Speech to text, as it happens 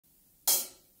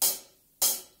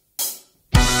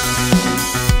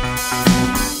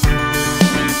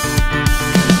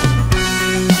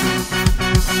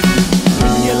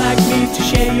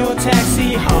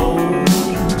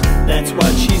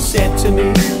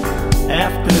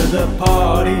after the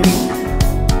party,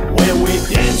 where we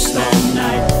danced all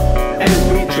night and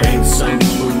we drank some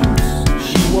booze.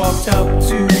 She walked up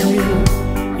to me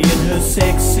in her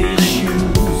sexy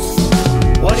shoes.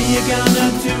 What are you gonna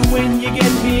do when you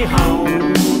get me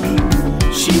home?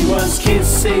 She was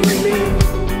kissing me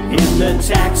in the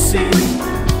taxi.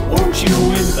 Won't you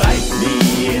invite me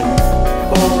in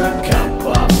for a cup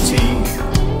of tea?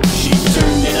 She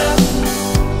turned it up,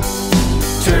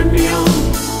 turned me on.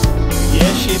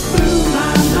 Yeah, she blew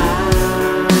my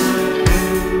mind.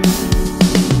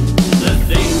 The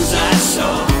things I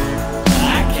saw,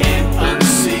 I can't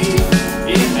unsee.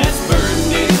 It has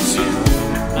burned into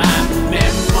my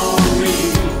memory.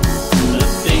 The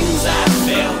things I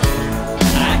felt,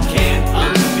 I can't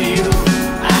unfeel.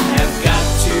 I have got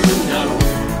to know,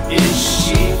 is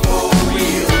she for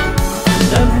real?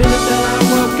 The minute that I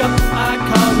woke up, I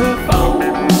called her phone.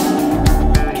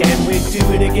 Can we do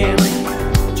it again?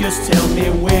 Just tell me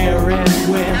where and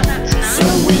when. So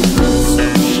we threw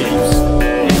some shapes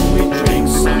and we drank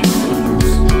some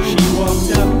booze. She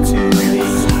walked up to me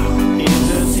in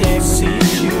the sexy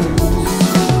shoes.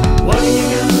 What are you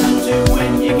gonna do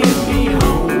when you get me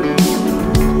home?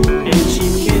 And she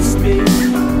kissed me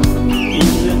in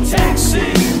the taxi.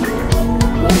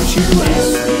 Won't you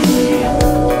ask me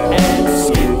and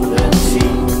skip the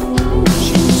tea?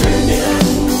 She turned it up,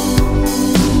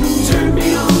 turned me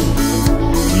on.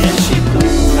 Yeah, she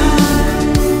blew my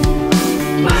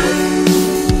mind.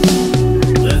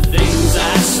 The things I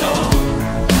saw,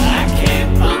 I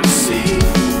can't unsee.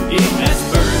 It has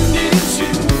burned into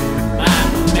my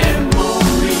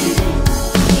memory.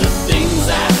 The things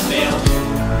I felt,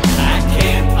 I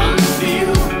can't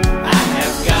unfeel. I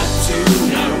have got to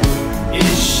know,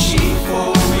 is she for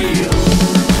real?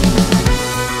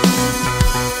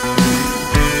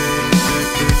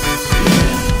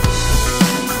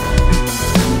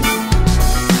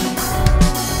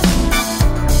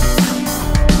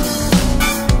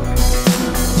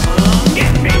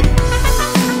 Get me!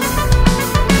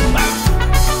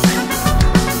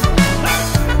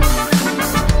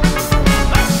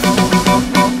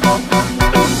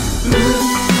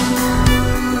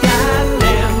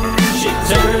 Goddamn, she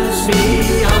turns me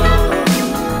on.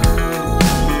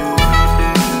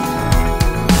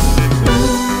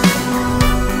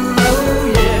 Oh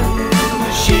yeah,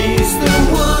 she's the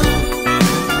one.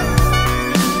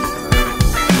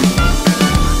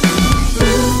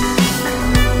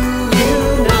 You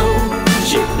know,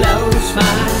 she blows my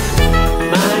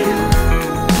mind.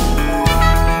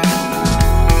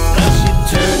 Well, she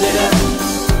turned it up,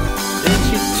 then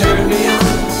she turned me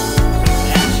on,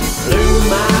 and she blew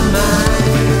my mind.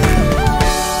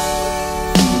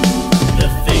 The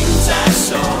things I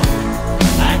saw,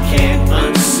 I can't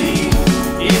unsee.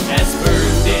 It has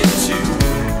burned into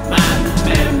my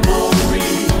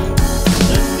memory.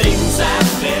 The things I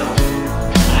felt,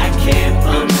 I can't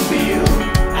unfeel.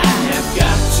 I have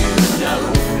got to know,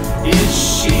 is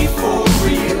she for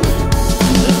real?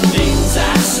 The things I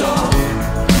saw,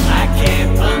 I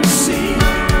can't unsee.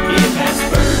 It has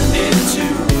burned into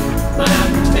my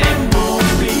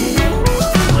memory.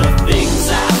 The things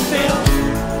I felt,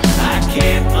 I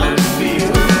can't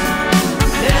unfeel.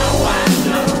 Now I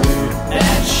know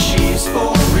that she's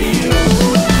for real.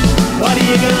 What are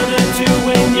you gonna